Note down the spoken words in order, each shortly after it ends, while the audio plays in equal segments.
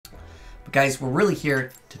But guys, we're really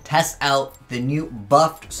here to test out the new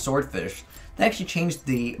buffed Swordfish. They actually changed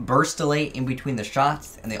the burst delay in between the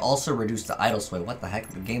shots, and they also reduced the idle sway. What the heck?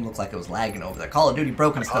 The game looked like it was lagging over there. Call of Duty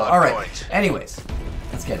broken still. Alright, anyways,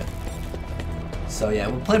 let's get it. So yeah,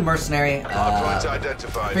 we played Mercenary.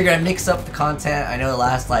 Figured I'd mix up the content. I know the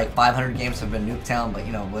last like 500 games have been Nuketown, but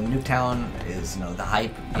you know, when Nuketown is, you know, the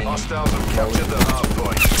hype game. Hostiles have captured the hard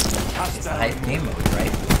point. It's the hype game mode,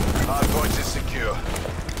 right? Hard point is secure.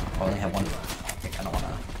 I only have one. I think I don't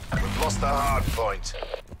wanna. We've lost the hard point.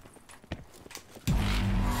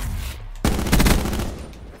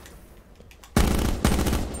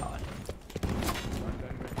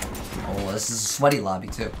 Oh, this is a sweaty lobby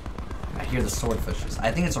too. I hear the Swordfishes.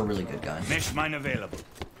 I think it's a really good gun. Mesh mine available.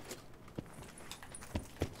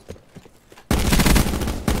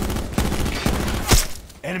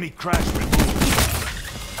 Enemy crash removed.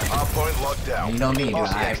 Hard point locked down. You know me, dude.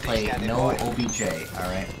 I play no OBJ,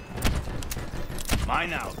 alright?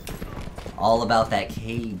 Mine out. All about that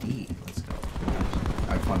KD. Let's go.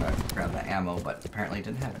 I just wanted to grab that ammo, but apparently it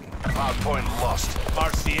didn't have any. Hard point lost.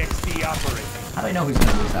 RCXD operating. How do I know who's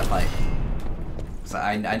gonna lose that fight? So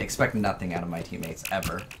I'd expect nothing out of my teammates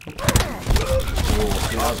ever. Ooh, dude,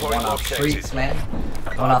 that was one off streets, man.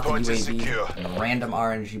 Going off the UAV and random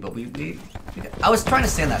RNG, but I was trying to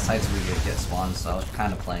stay on that side so we could get spawns, so I was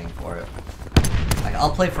kind of playing for it. Like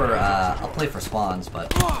I'll play for spawns,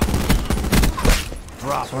 but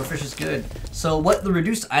Swordfish is good. So what the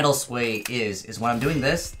reduced idle sway is when I'm doing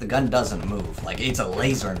this, the gun doesn't move. Like it's a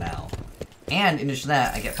laser now, and in addition to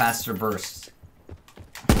that, I get faster bursts.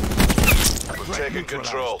 We've taken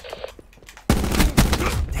control.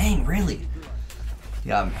 Dang, really?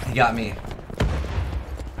 Yeah, he got me.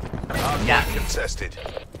 Hard point contested.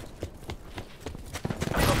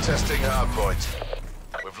 Contesting hard point.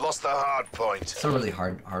 We've lost the hard point. It's a really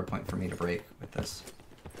hard point for me to break with this.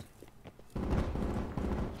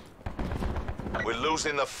 We're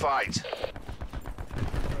losing the fight.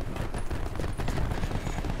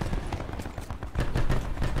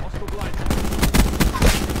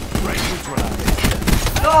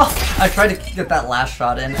 Oh! I tried to get that last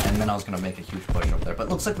shot in, and then I was going to make a huge push over there. But it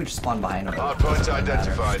looks like we just spawned behind him. Hard point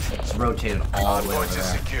identified. It's rotated all the way over there.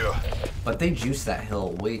 Secure. But they juiced that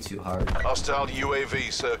hill way too hard. Hostile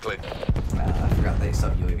UAV circling. I forgot they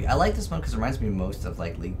sub UAV. I like this mode because it reminds me most of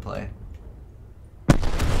like League play.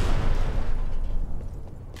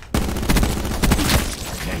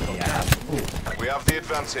 Okay, yeah. Ooh. We have the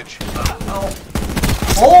advantage. Oh.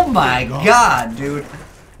 Oh my god, dude.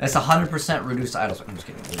 That's 100% reduced idle. I'm just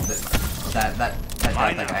kidding. That death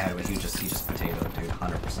like I had with you, he just potatoed, dude.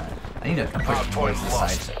 100%. I need to push towards the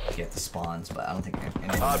side to get the spawns, but I don't think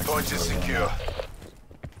any hard point is secure.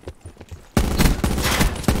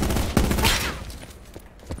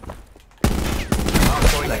 Hard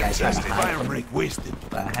point that guy's trying to hide fire break wasted.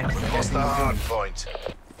 Lost the hard point.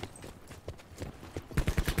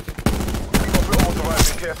 Corporate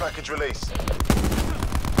authorizing care package release.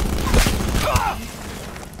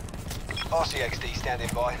 RCXD standing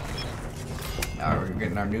by. Are we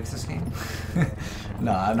getting our nukes this game?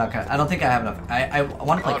 No, I'm not gonna. I don't think I have enough. I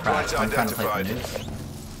want to play Crash, but I'm trying to play for nukes.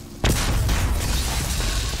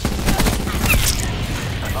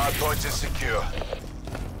 Hard point is secure.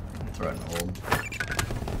 Throw it in hold.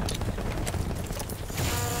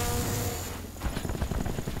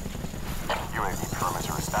 UAV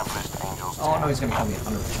perimeter established. Angels. Oh no, he's gonna kill me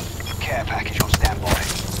 100%. Care package on standby.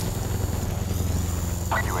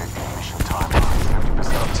 UAV mission time.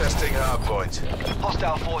 I'm testing hard point.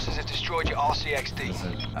 Hostile forces have destroyed your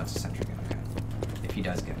RCXD. That's a sentry gun, okay. If he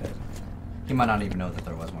does get it. He might not even know that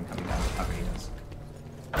there was one coming down. Okay, he does.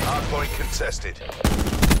 Hard point contested.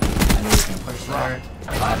 I know he's gonna push there.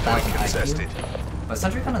 5,000 IQ. But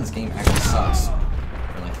sentry gun on this game actually sucks.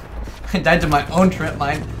 Really. I died to my own trip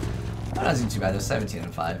mine. That wasn't too bad, it was 17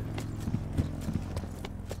 and 5.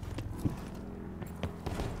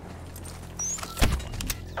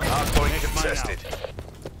 Hard point contested.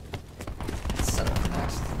 Let's set up for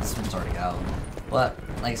next. This one's already out. But,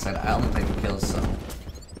 like I said, I only played the kills, so.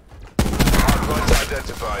 Hard point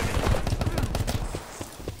identified.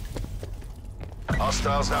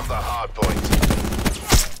 Hostiles have the hard point.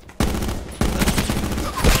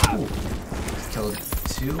 Ooh. Killed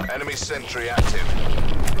 2. Enemy sentry active.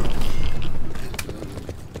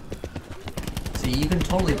 See, you can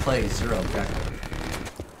totally play 0 objective.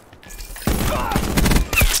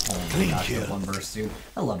 Oh my gosh, that one burst, dude.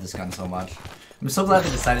 I love this gun so much. I'm so glad they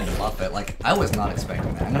decided to buff it. Like, I was not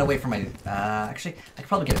expecting that. I'm gonna wait for my, actually, I could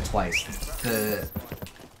probably get it twice. The...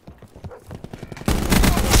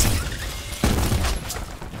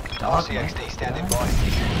 RCXD standing by.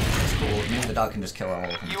 cool. Maybe the dog can just kill all of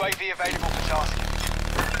them. UAV available for tasking.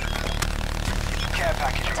 Care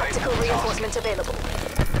package Tactical available for tasking. reinforcement available.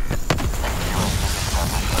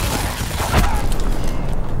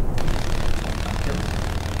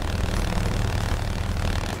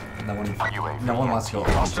 No one wants to go.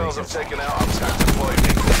 Hostiles have taken out our attack deploy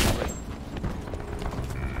vehicle.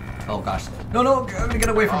 Oh gosh. No, no, I'm gonna get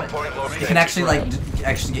away from it. It can actually, like,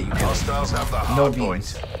 actually get you killed. Hostiles have the No hard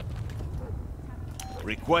beams. point.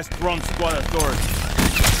 Request front squad authority.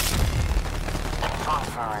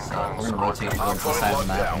 We're gonna rotate towards the side of the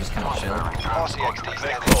map and just kind of chill. RCXD They're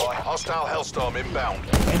standing caught. by. Hostile Hellstorm inbound.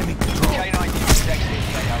 Enemy control. K9 units exiting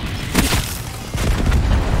the AO.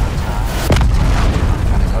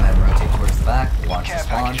 Gonna go ahead and rotate towards the back. Watch the Care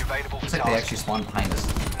spawn. package available for Looks like they actually tasking. spawned behind us.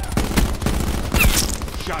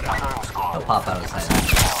 Shut up. He'll pop out of his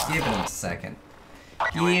head. Give it a second.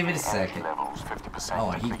 Give it a second.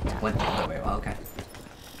 Oh, he went the other way. Well, okay.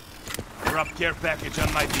 Drop care package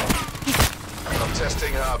on my beat. I'm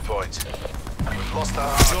testing hard point. We've lost the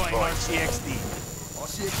hard Going point. RCXD.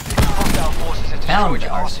 Hostile forces have Found destroyed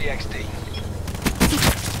your ours. RCXD.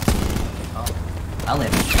 Oh, I only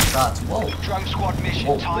have 2 shots. Whoa. Drone squad mission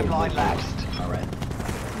Whoa, timeline lapsed. Alright.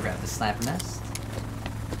 Grab the sniper nest.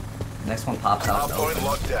 Next one pops out. Hard point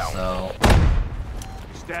locked down. So,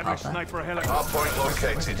 Establish Pop that. sniper Hard helicopter. point where's the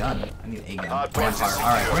located. gun? I need a gun. Hard point Rampart. is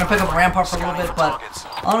Alright, we're gonna pick up a Rampart for a little bit, but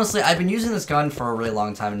honestly, I've been using this gun for a really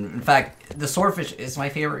long time. In fact, the Swordfish is my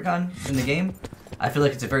favorite gun in the game. I feel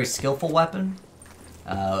like it's a very skillful weapon.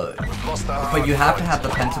 We've lost the hard But you have to point. have the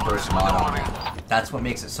Pentaburst mod on it. That's what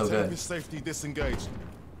makes it so good. Safety disengaged.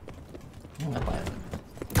 Oh, I'll buy it.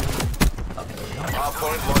 Okay, there we go. Hard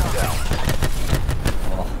point locked down.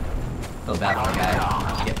 Oh, feel bad for the guy.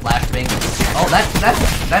 Get flashbang. Oh,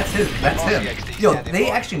 that's him. Yo, they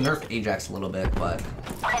actually nerfed Ajax a little bit, but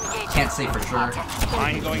can't say for sure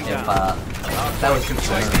Mine going if down. that was just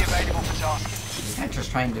UAV nerfed. available for tasking. This guy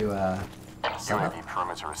just trying to set up.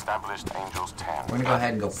 perimeter established. Angels 10. We're gonna go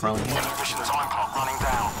ahead and go prone here. Mission time clock running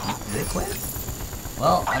down. Did they quit?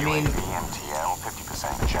 Well, I mean, BMTL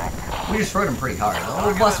 50% check. we destroyed him pretty hard.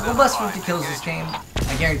 We'll bust 50 kills this game.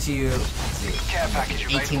 I guarantee you. Let's see. Care package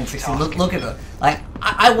 18, available for 16. tasking. Look at the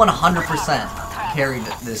I 100% carried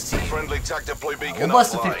this team. Friendly tac deploy We'll beacon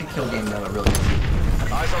bust a offline. 50 kill game though, it really.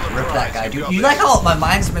 Eyes on the Rip that prize. guy, You've dude. got You this. like how my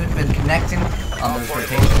mind's been connecting on those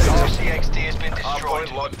rotations? RCXD has been Hard destroyed.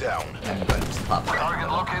 point locked down. I'm going to just pop it. Target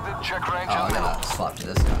located. Check range. Oh, I gotta swap to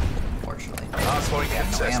this gun, unfortunately. Hard point No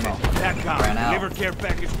contested. ammo. TACCOM. Ran out. Deliver care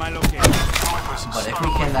package my location. But if we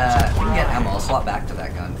can get ammo, I'll swap back to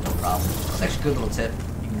that gun. No problem. It's actually a good little tip.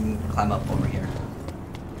 You can climb up over here.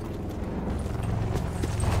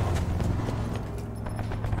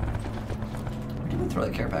 Where did we throw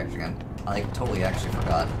the care package again? I totally actually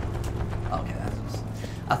forgot. Okay, that's.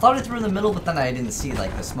 I thought I threw in the middle, but then I didn't see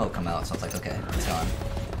like the smoke come out, so I was like, okay, it's gone.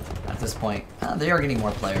 At this point, they are getting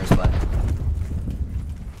more players, but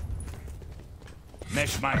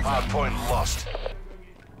Mesh mine. Hard point lost.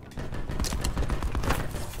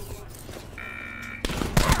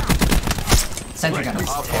 sentry gun is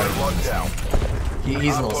Hard point locked down.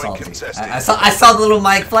 he's a little Hard point salty. contested. I saw the little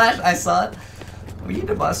mic flash. I saw it. We need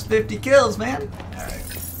to bust 50 kills, man. All right.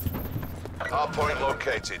 Hard point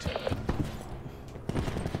located.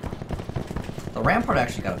 The Rampart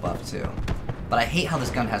actually got a buff too. But I hate how this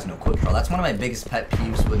gun has no quick draw. That's one of my biggest pet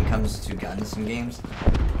peeves when it comes to guns in games.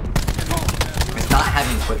 Because not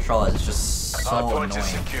having quick draw is just so Hard point annoying.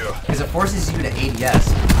 is secure. Because it forces you to ADS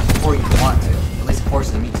before you want to. At least it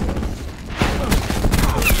forces me to.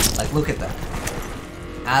 Like, look at that.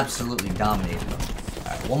 Absolutely dominated them.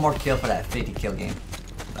 Alright, one more kill for that 50 kill game.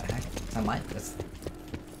 What the heck? Is that mine? That's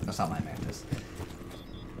not mine, man.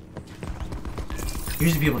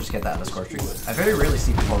 Usually people just get that in the score streak. I very rarely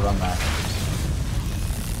see people run that.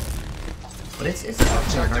 But it's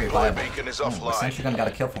actually very Deploy viable. beacon is The offline. sentry gun got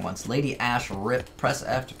a kill for once. Lady Ash rip. Press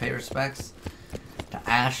F to pay respects to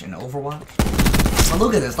Ash in Overwatch. But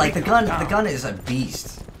look at this. Like the gun is a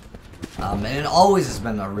beast. And it always has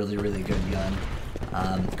been a really, really good gun.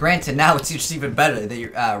 Granted, now it's just even better. They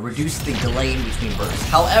reduce the delay in between bursts.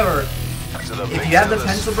 However, if you have the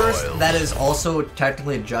pencil burst, that is also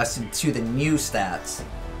technically adjusted to the new stats.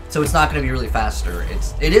 So it's not going to be really faster.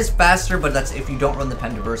 It is faster, but that's if you don't run the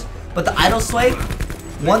pencil burst. But the idle swipe,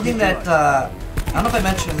 one thing that I don't know if I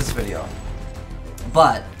mentioned in this video,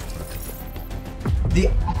 but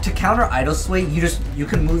to counter idle sway, you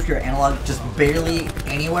can move your analog just barely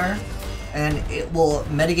anywhere, and it will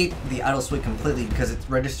mitigate the idle sway completely because it's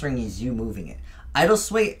registering as you moving it. Idle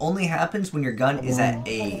sway only happens when your gun is at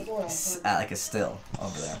like a still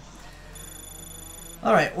over there.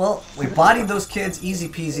 Alright, well, we bodied those kids, easy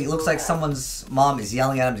peasy. It looks like someone's mom is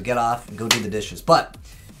yelling at him to get off and go do the dishes. But,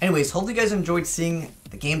 anyways, hopefully you guys enjoyed seeing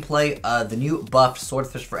the gameplay of the new buffed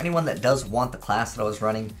Swordfish. For anyone that does want the class that I was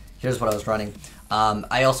running, here's what I was running.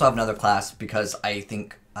 I also have another class because I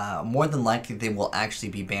think more than likely they will actually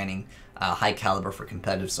be banning high caliber for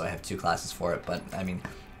competitive, so I have 2 classes for it. But, I mean,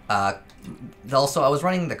 also I was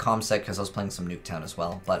running the ComSec because I was playing some Nuketown as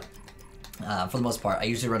well. But, for the most part, I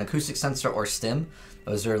usually run acoustic sensor or stim.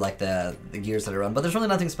 Those are like the gears that I run, but there's really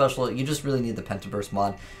nothing special. You just really need the Pentaburst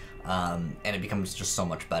mod, and it becomes just so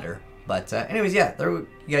much better. But anyways, yeah, there you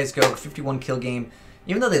guys go, 51 kill game.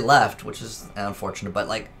 Even though they left, which is unfortunate, but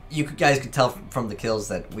like you guys could tell from the kills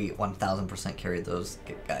that we 1000% carried those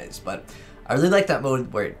guys. But I really like that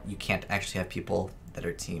mode where you can't actually have people that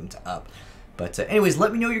are teamed up. But anyways,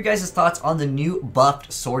 let me know your guys' thoughts on the new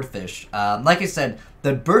buffed Swordfish. Like I said,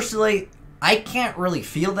 the burst delay, I can't really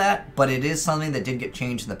feel that, but it is something that did get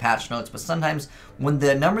changed in the patch notes. But sometimes when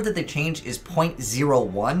the number that they change is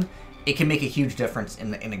 0.01, it can make a huge difference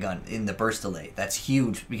in a gun, in the burst delay. That's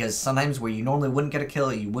huge, because sometimes where you normally wouldn't get a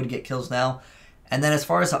kill, you would get kills now. And then as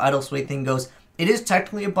far as the idle sway thing goes, it is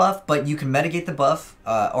technically a buff, but you can mitigate the buff,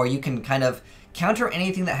 or you can kind of counter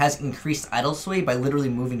anything that has increased idle sway by literally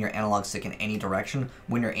moving your analog stick in any direction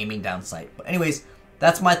when you're aiming down sight. But anyways,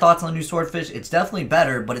 that's my thoughts on the new Swordfish. It's definitely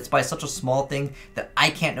better, but it's by such a small thing that I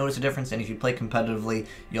can't notice a difference. And if you play competitively,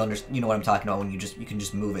 you know what I'm talking about when you can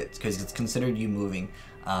just move it, because it's considered you moving,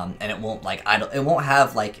 and it won't like idle. It won't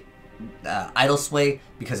have like idle sway,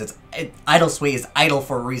 because idle sway is idle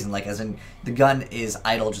for a reason. Like as in the gun is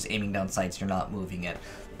idle, just aiming down sights. You're not moving it.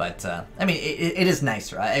 But I mean, it is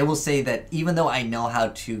nicer. I will say that even though I know how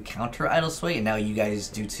to counter idle sway, and now you guys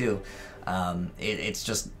do too, it's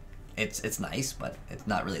just. It's nice, but it's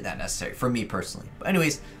not really that necessary for me personally. But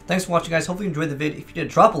anyways, thanks for watching, guys. Hopefully you enjoyed the video. If you did,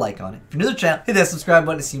 drop a like on it. If you're new to the channel, hit that subscribe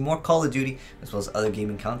button to see more Call of Duty as well as other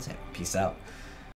gaming content. Peace out.